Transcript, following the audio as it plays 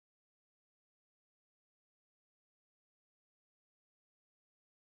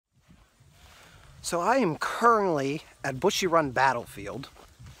So I am currently at Bushy battlefield,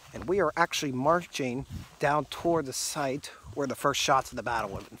 and we are actually marching down toward the site where the first shots of the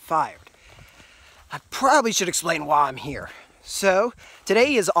battle have been fired. I probably should explain why I'm here. So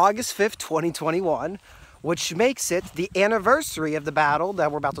today is August 5th, 2021, which makes it the anniversary of the battle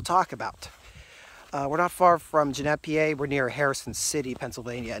that we're about to talk about. We're not far from Jeanette, PA. We're near Harrison City,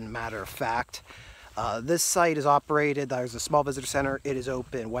 Pennsylvania, and matter of fact. This site is operated, there's a small visitor center. It is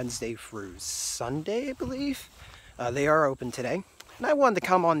open Wednesday through Sunday, I believe. They are open today. And I wanted to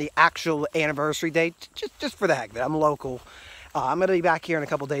come on the actual anniversary date, just for the heck of it. I'm local. I'm going to be back here in a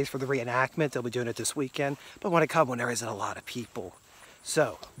couple days for the reenactment. They'll be doing it this weekend. But I want to come when there isn't a lot of people.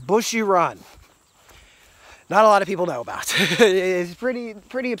 So, Bushy Run. Not a lot of people know about. It's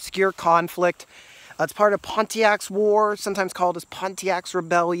pretty obscure conflict. It's part of Pontiac's War, sometimes called as Pontiac's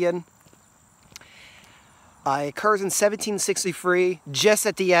Rebellion. It occurs in 1763, just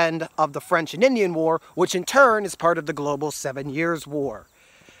at the end of the French and Indian War, which in turn is part of the global 7 Years' War.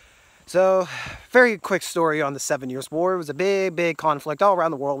 So, very quick story on the 7 Years' War. It was a big conflict all around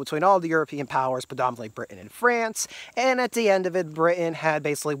the world between all the European powers, predominantly Britain and France. And at the end of it, Britain had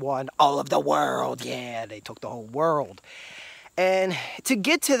basically won all of the world. Yeah, they took the whole world. And to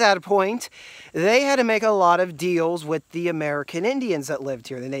get to that point, they had to make a lot of deals with the American Indians that lived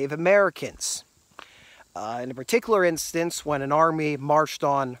here, the Native Americans. In a particular instance, when an army marched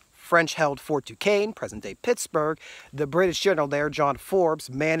on French-held Fort Duquesne, present-day Pittsburgh, the British general there, John Forbes,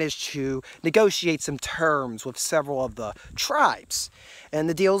 managed to negotiate some terms with several of the tribes. And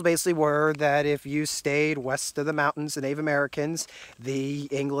the deals basically were that if you stayed west of the mountains, the Native Americans, the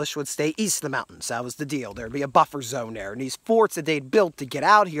English would stay east of the mountains. That was the deal. There would be a buffer zone there. And these forts that they'd built to get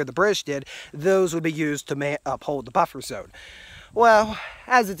out here, the British did, those would be used to uphold the buffer zone. Well,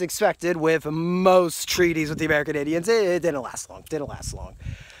 as it's expected with most treaties with the American Indians, it didn't last long.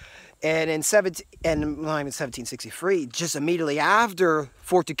 And in 1763, just immediately after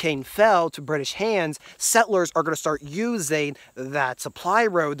Fort Duquesne fell to British hands, settlers are going to start using that supply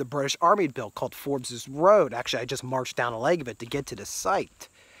road the British Army built called Forbes Road. Actually, I just marched down a leg of it to get to the site.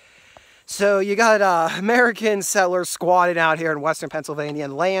 So you got American settlers squatting out here in western Pennsylvania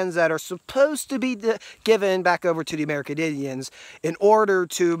in lands that are supposed to be given back over to the American Indians in order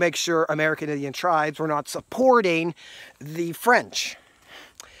to make sure American Indian tribes were not supporting the French.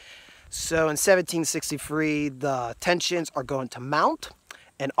 So in 1763, the tensions are going to mount.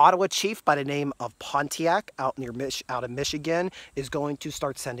 An Ottawa chief by the name of Pontiac out of Michigan is going to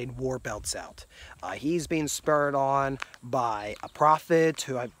start sending war belts out. He's being spurred on by a prophet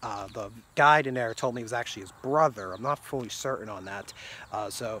who the guide in there told me was actually his brother. I'm not fully certain on that.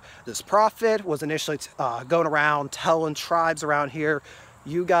 So this prophet was initially going around telling tribes around here,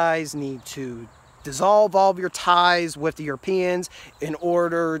 you guys need to dissolve all of your ties with the Europeans in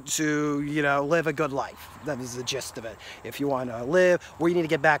order to, live a good life. That is the gist of it. If you want to live, we need to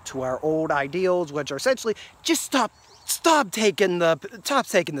get back to our old ideals, which are essentially just stop taking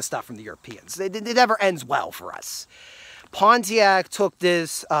the stuff from the Europeans. It never ends well for us. Pontiac took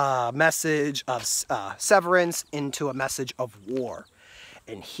this message of severance into a message of war.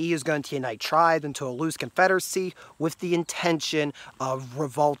 And he is going to unite tribes into a loose confederacy with the intention of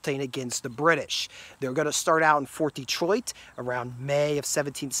revolting against the British. They're going to start out in Fort Detroit around May of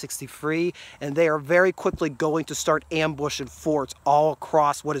 1763, and they are very quickly going to start ambushing forts all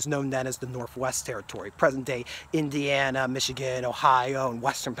across what is known then as the Northwest Territory, present-day Indiana, Michigan, Ohio, and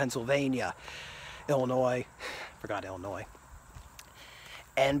western Pennsylvania. Illinois, forgot Illinois.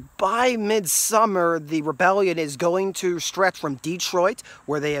 And by midsummer, the rebellion is going to stretch from Detroit,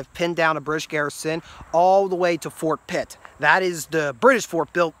 where they have pinned down a British garrison, all the way to Fort Pitt. That is the British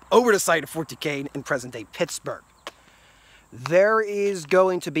fort built over the site of Fort Duquesne in present-day Pittsburgh. There is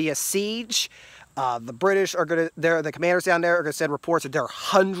going to be a siege. The British are going to, the commanders down there are going to send reports that there are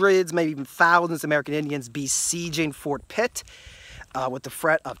hundreds, maybe even thousands of American Indians besieging Fort Pitt with the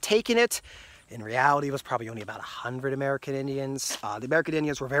threat of taking it. In reality, it was probably only about 100 American Indians. The American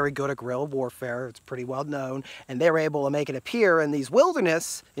Indians were very good at guerrilla warfare. It's pretty well known. And they were able to make it appear in these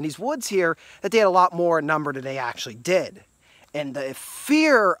wilderness, in these woods here, that they had a lot more in number than they actually did. And the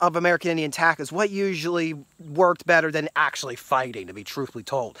fear of American Indian attack is what usually worked better than actually fighting, to be truthfully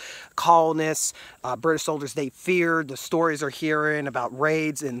told. Colonists, British soldiers, they feared. The stories are hearing about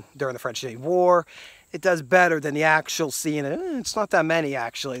raids during the French-Indian War. It does better than the actual seeing it. It's not that many,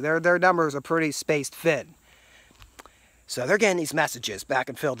 actually. Their numbers are pretty spaced thin. So they're getting these messages back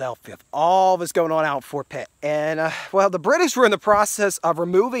in Philadelphia of all this going on out in Fort Pitt. And, well, the British were in the process of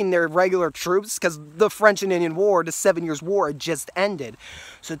removing their regular troops because the French and Indian War, the 7 Years' War, had just ended.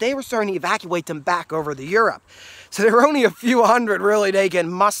 So they were starting to evacuate them back over to Europe. So there were only a few hundred, really, they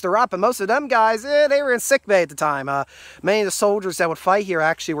can muster up. And most of them guys, they were in sick bay at the time. Many of the soldiers that would fight here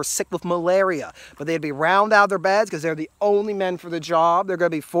actually were sick with malaria. But they'd be round out of their beds because they're the only men for the job. They're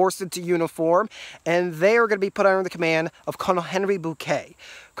going to be forced into uniform. And they are going to be put under the command of Colonel Henry Bouquet.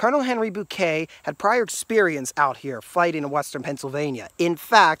 Colonel Henry Bouquet had prior experience out here fighting in western Pennsylvania. In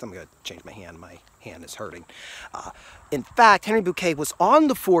fact, I'm going to change my hand is hurting. In fact, Henry Bouquet was on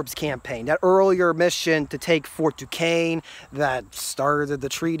the Forbes campaign, that earlier mission to take Fort Duquesne that started the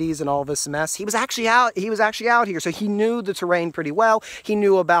treaties and all this mess. He was actually out here, so he knew the terrain pretty well. He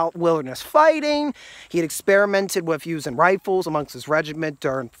knew about wilderness fighting. He had experimented with using rifles amongst his regiment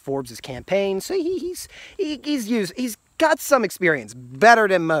during Forbes' campaign. So he's got some experience, better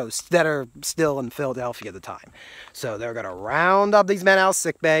than most that are still in Philadelphia at the time. So they're going to round up these men out of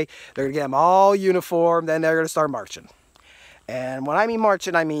sick bay. They're going to get them all uniformed, then they're going to start marching. And when I mean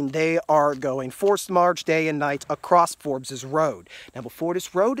marching, I mean they are going forced march day and night across Forbes' road. Now, before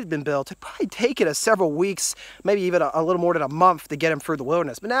this road had been built, it'd probably taken us several weeks, maybe even a little more than a month to get them through the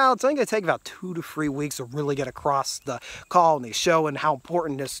wilderness. But now it's only going to take about 2 to 3 weeks to really get across the colony, showing how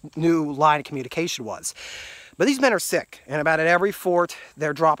important this new line of communication was. But these men are sick, and about at every fort,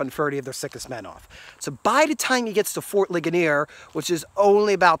 they're dropping 30 of their sickest men off. So by the time he gets to Fort Ligonier, which is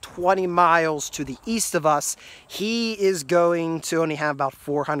only about 20 miles to the east of us, he is going to only have about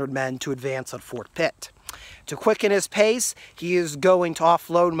 400 men to advance on Fort Pitt. To quicken his pace, he is going to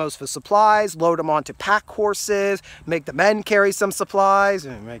offload most of his supplies, load them onto pack horses, make the men carry some supplies,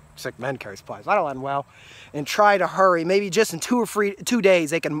 and make sick men carry supplies. That'll end well. And try to hurry. Maybe just in 2 days,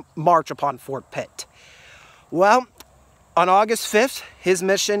 they can march upon Fort Pitt. Well, on August 5th, his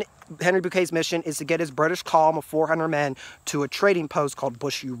mission, Henry Bouquet's mission, is to get his British column of 400 men to a trading post called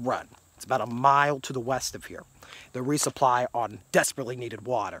Bushy Run. It's about a mile to the west of here. They'll resupply on desperately needed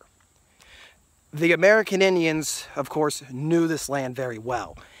water. The American Indians, of course, knew this land very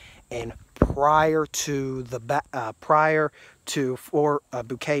well. And prior to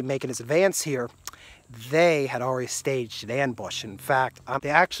Bouquet making his advance here, they had already staged an ambush. In fact, they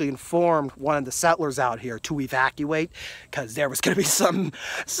actually informed one of the settlers out here to evacuate because there was going to be some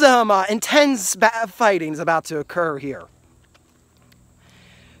intense fightings about to occur here.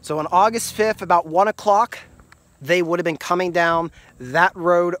 So on August 5th, about 1 o'clock, they would have been coming down that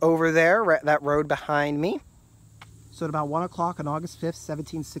road over there, that road behind me. So at about 1 o'clock on August 5th,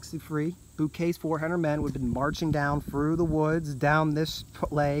 1763, Bouquet's 400 men would have been marching down through the woods, down this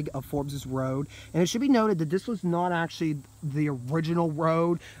leg of Forbes' road. And it should be noted that this was not actually the original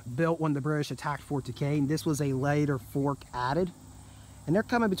road built when the British attacked Fort Duquesne. This was a later fork added. And they're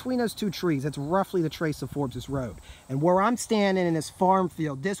coming between those two trees. That's roughly the trace of Forbes' road. And where I'm standing in this farm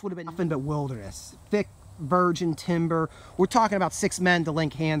field, this would have been nothing but wilderness. Thick virgin timber. We're talking about 6 men to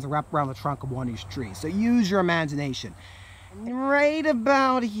link hands and wrap around the trunk of one of these trees. So use your imagination. Right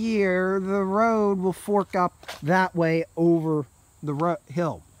about here, the road will fork up that way over the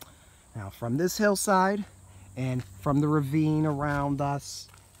hill. Now, from this hillside and from the ravine around us,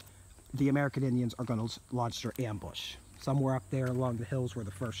 the American Indians are going to launch their ambush. Somewhere up there along the hills where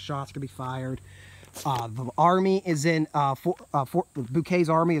the first shots can be fired. The army is in, Bouquet's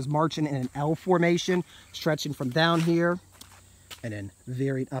army is marching in an L formation, stretching from down here and then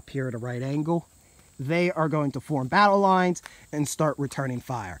veering up here at a right angle. They are going to form battle lines and start returning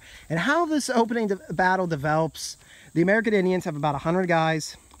fire. And how this opening battle develops, the American Indians have about 100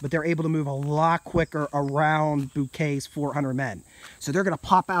 guys, but they're able to move a lot quicker around Bouquet's 400 men. So they're going to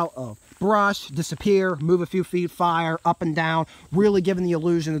pop out of brush, disappear, move a few feet, fire up and down, really giving the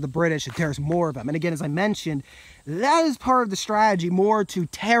illusion to the British that there's more of them. And again, as I mentioned, that is part of the strategy, more to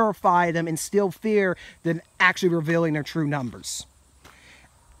terrify them, instill fear, than actually revealing their true numbers.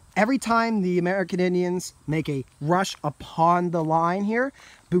 Every time the American Indians make a rush upon the line here,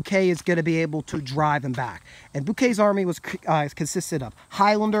 Bouquet is going to be able to drive them back. And Bouquet's army was consisted of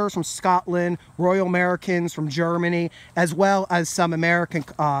Highlanders from Scotland, Royal Americans from Germany, as well as some American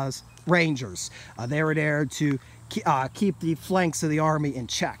Rangers. They were there to keep the flanks of the army in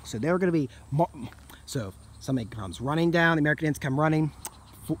check. So they were going to be... So somebody comes running down, the American Indians come running.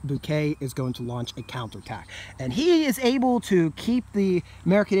 Bouquet is going to launch a counterattack. And he is able to keep the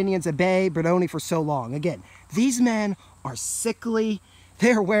American Indians at bay, but only for so long. Again, these men are sickly.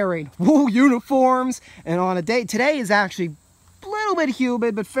 They're wearing wool uniforms. And on a day, today is actually a little little bit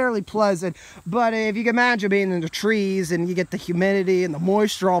humid, but fairly pleasant. But if you can imagine being in the trees and you get the humidity and the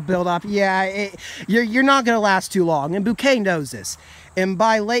moisture all built up, yeah, you're not going to last too long. And Bouquet knows this. And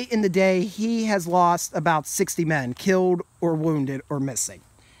by late in the day, he has lost about 60 men, killed or wounded or missing.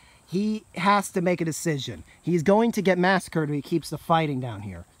 He has to make a decision. He's going to get massacred if he keeps the fighting down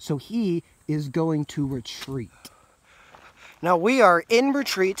here. So he is going to retreat. Now we are in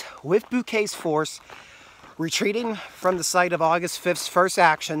retreat with Bouquet's force, retreating from the site of August 5th's first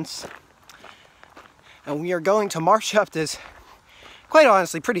actions. And we are going to march up this, quite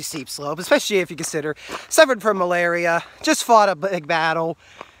honestly, pretty steep slope, especially if you consider suffered from malaria, just fought a big battle.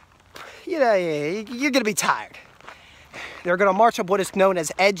 You know, you're going to be tired. They're going to march up what is known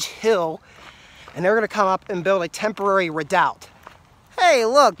as Edge Hill, and they're going to come up and build a temporary redoubt. Hey,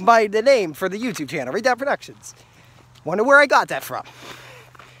 look, the name for the YouTube channel, Redoubt Productions. Wonder where I got that from.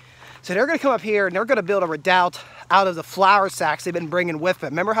 So they're going to come up here, and they're going to build a redoubt out of the flour sacks they've been bringing with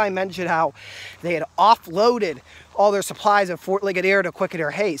them. Remember how I mentioned how they had offloaded all their supplies at Fort Ligonier to quicken their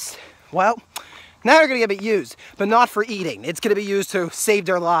haste? Well, now they're going to get it used, but not for eating. It's going to be used to save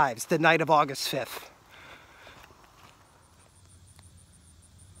their lives the night of August 5th.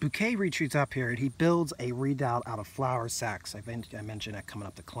 Bouquet retreats up here and he builds a redoubt out of flour sacks. I mentioned that coming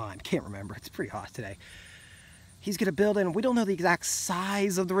up the climb. Can't remember. It's pretty hot today. He's going to build it, and we don't know the exact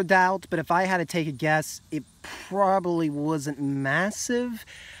size of the redoubt, but if I had to take a guess, it probably wasn't massive.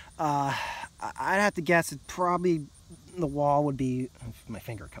 I'd have to guess it probably, the wall would be, my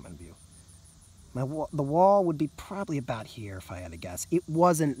finger coming in view. The wall would be probably about here if I had to guess. It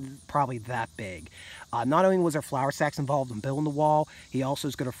wasn't probably that big. Not only was there flour sacks involved in building the wall, he also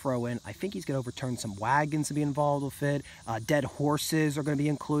is going to throw in, I think he's going to overturn some wagons to be involved with it. Dead horses are going to be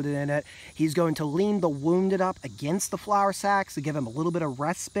included in it. He's going to lean the wounded up against the flour sacks to give him a little bit of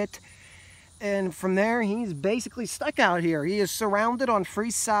respite. And from there, he's basically stuck out here. He is surrounded on three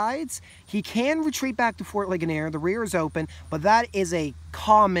sides. He can retreat back to Fort Ligonier. The rear is open, but that is a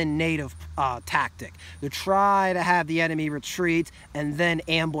common native tactic, to try to have the enemy retreat and then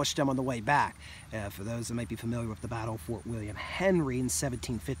ambush them on the way back. For those that might be familiar with the Battle of Fort William Henry in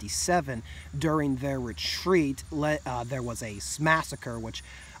 1757, during their retreat, there was a massacre which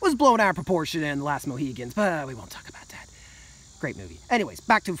was blown out of proportion in The Last Mohicans, but we won't talk about that. Great movie. Anyways,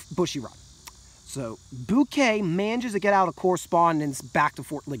 back to Bushy Run. So Bouquet manages to get out a correspondence back to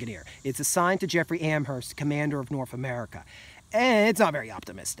Fort Ligonier. It's assigned to Jeffrey Amherst, commander of North America. And it's not very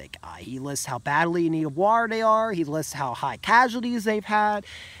optimistic. He lists how badly in need of war they are. He lists how high casualties they've had.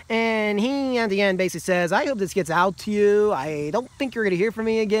 And he, at the end, basically says, I hope this gets out to you. I don't think you're going to hear from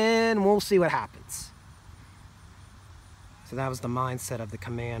me again. We'll see what happens. So that was the mindset of the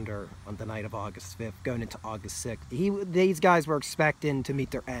commander on the night of August 5th, going into August 6th. These guys were expecting to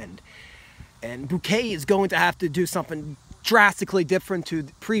meet their end. And Bouquet is going to have to do something drastically different to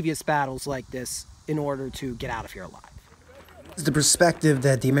previous battles like this in order to get out of here alive. This is the perspective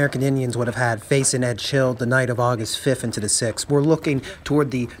that the American Indians would have had facing Edge Hill the night of August 5th into the 6th. We're looking toward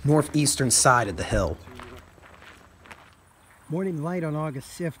the northeastern side of the hill. Morning light on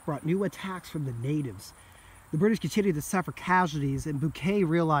August 5th brought new attacks from the natives. The British continued to suffer casualties, and Bouquet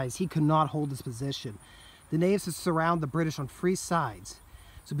realized he could not hold his position. The natives would surround the British on three sides.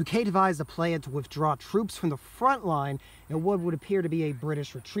 So Bouquet devised a plan to withdraw troops from the front line in what would appear to be a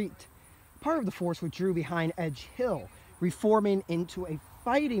British retreat. Part of the force withdrew behind Edge Hill. Reforming into a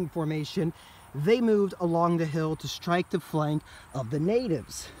fighting formation, they moved along the hill to strike the flank of the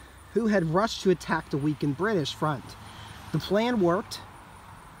natives, who had rushed to attack the weakened British front. The plan worked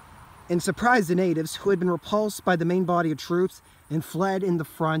and surprised the natives, who had been repulsed by the main body of troops and fled in the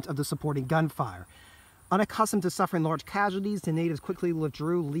front of the supporting gunfire. Unaccustomed to suffering large casualties, the natives quickly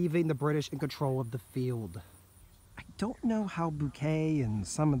withdrew, leaving the British in control of the field. I don't know how Bouquet and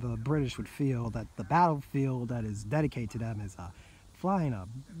some of the British would feel that the battlefield that is dedicated to them is flying an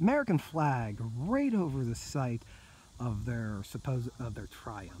American flag right over the site of their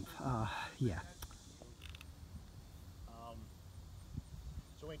triumph. Yeah.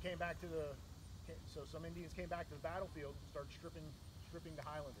 So when he came back to some Indians came back to the battlefield and started stripping the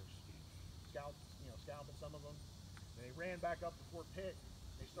Highlanders. Scalping some of them. And they ran back up to Fort Pitt.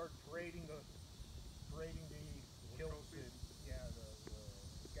 They started parading the kills and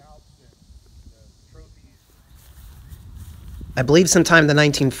the scalps and the trophies. I believe sometime in the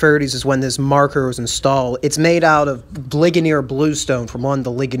 1930s is when this marker was installed. It's made out of Ligonier bluestone from one of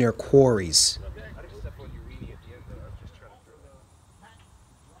the Ligonier quarries.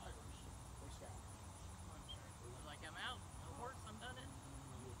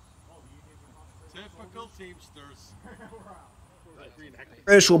 Typical Teamsters.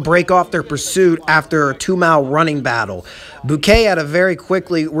 British will break off their pursuit after a 2-mile running battle. Bouquet had to very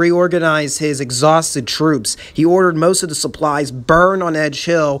quickly reorganize his exhausted troops. He ordered most of the supplies burned on Edge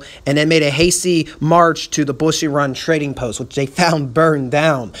Hill and then made a hasty march to the Bushy Run trading post, which they found burned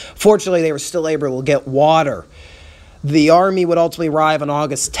down. Fortunately, they were still able to get water. The army would ultimately arrive on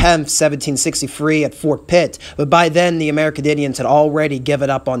August 10th, 1763 at Fort Pitt, but by then the American Indians had already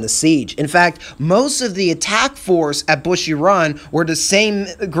given up on the siege. In fact, most of the attack force at Bushy Run were the same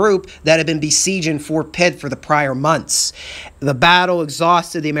group that had been besieging Fort Pitt for the prior months. The battle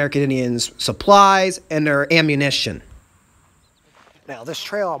exhausted the American Indians' supplies and their ammunition. Now, this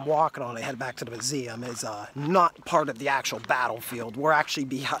trail I'm walking on, I head back to the museum, is not part of the actual battlefield.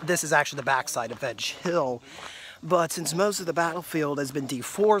 This is actually the backside of Edge Hill. But since most of the battlefield has been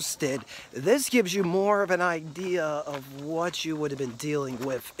deforested, this gives you more of an idea of what you would have been dealing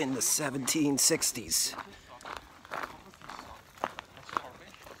with in the 1760s.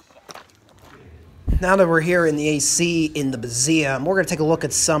 Now that we're here in the AC in the museum, we're going to take a look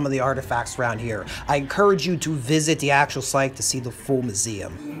at some of the artifacts around here. I encourage you to visit the actual site to see the full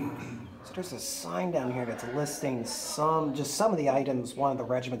museum. So there's a sign down here that's listing some of the items one of the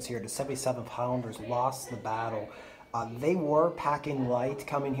regiments here, the 77th Highlanders, lost the battle. They were packing light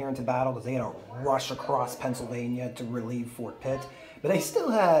coming here into battle because they had to rush across Pennsylvania to relieve Fort Pitt. But they still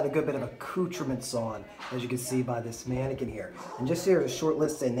had a good bit of accoutrements on, as you can see by this mannequin here. And just here, a short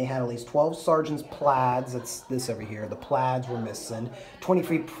listing, they had at least 12 sergeants' plaids. That's this over here. The plaids were missing.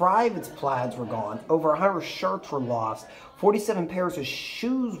 23 privates' plaids were gone. Over 100 shirts were lost. 47 pairs of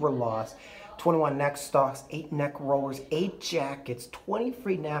shoes were lost. 21 neck stocks, 8 neck rollers, 8 jackets,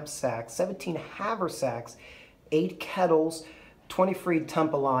 23 knapsacks, 17 haversacks, 8 kettles, 23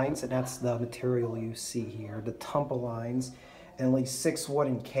 tumpelines, and that's the material you see here, the tumpelines, and at least 6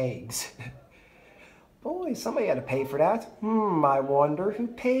 wooden kegs. Boy, somebody had to pay for that. I wonder who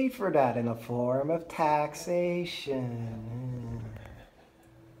paid for that in a form of taxation.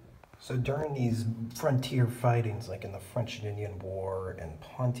 So during these frontier fightings, like in the French and Indian War and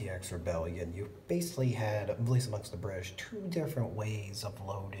Pontiac's Rebellion, you basically had, at least amongst the British, 2 different ways of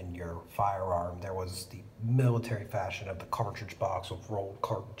loading your firearm. There was the military fashion of the cartridge box with rolled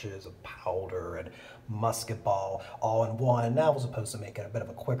cartridges of powder and musket ball all in one, and that was supposed to make it a bit of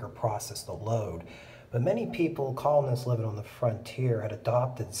a quicker process to load. But many people, colonists living on the frontier, had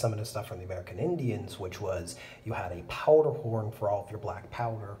adopted some of the stuff from the American Indians, which was you had a powder horn for all of your black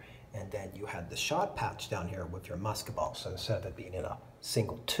powder, and then you had the shot pouch down here with your musket ball. So instead of it being in a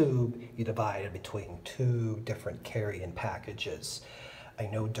single tube, you divided between 2 different carry-in packages. I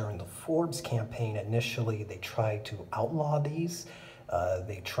know during the Forbes campaign, initially they tried to outlaw these.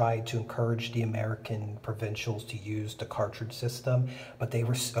 They tried to encourage the American provincials to use the cartridge system, but they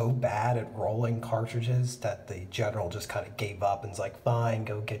were so bad at rolling cartridges that the general just kind of gave up and was like, fine,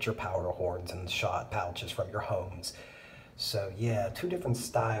 go get your powder horns and shot pouches from your homes. So yeah, 2 different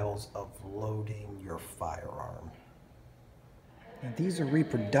styles of loading your firearm. Now, these are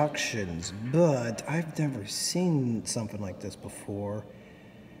reproductions, but I've never seen something like this before.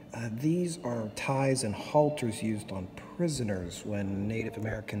 These are ties and halters used on prisoners when Native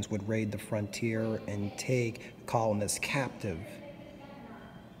Americans would raid the frontier and take colonists captive.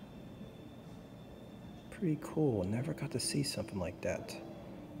 Pretty cool. Never got to see something like that.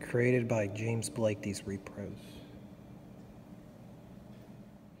 Created by James Blake, these repros.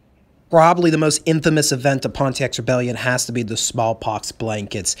 Probably the most infamous event of Pontiac's Rebellion has to be the smallpox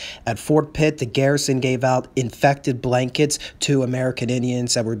blankets. At Fort Pitt, the garrison gave out infected blankets to American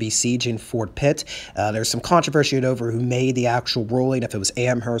Indians that were besieging Fort Pitt. There's some controversy over who made the actual ruling, if it was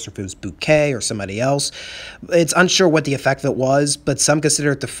Amherst or if it was Bouquet or somebody else. It's unsure what the effect of it was, but some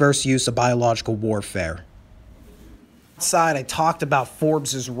consider it the first use of biological warfare. Side, I talked about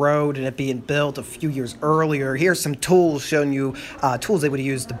Forbes's Road and it being built a few years earlier. Here's some tools showing you tools they would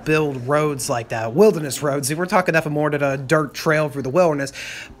use to build roads like that, wilderness roads. We're talking nothing more than a dirt trail through the wilderness,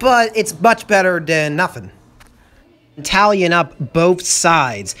 but it's much better than nothing. Tallying up both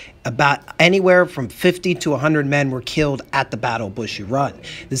sides, about anywhere from 50 to 100 men were killed at the Battle of Bushy Run.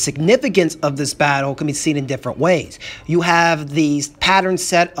 The significance of this battle can be seen in different ways. You have these pattern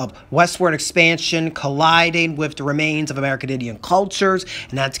set of westward expansion colliding with the remains of American Indian cultures,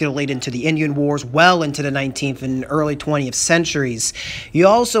 and that's going to lead into the Indian Wars well into the 19th and early 20th centuries. You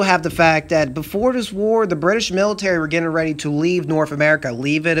also have the fact that before this war, the British military were getting ready to leave North America,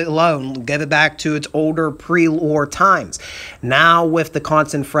 leave it alone, give it back to its older pre-war times. Now, with the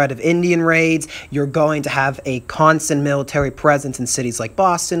constant threat threat of Indian raids. You're going to have a constant military presence in cities like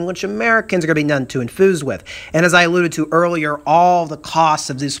Boston, which Americans are going to be none too enthused with. And as I alluded to earlier, all the costs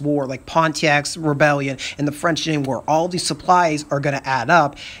of this war, like Pontiac's rebellion and the French Indian War, all these supplies are going to add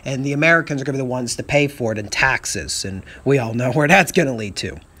up, and the Americans are going to be the ones to pay for it in taxes. And we all know where that's going to lead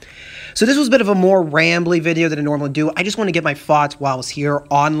to. So this was a bit of a more rambly video than I normally do. I just want to get my thoughts while I was here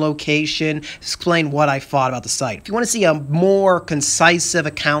on location, explain what I thought about the site. If you want to see a more concise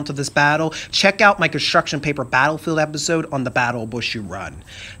account of this battle, check out my construction paper battlefield episode on the Battle of Bushy Run.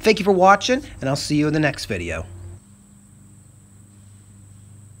 Thank you for watching, and I'll see you in the next video.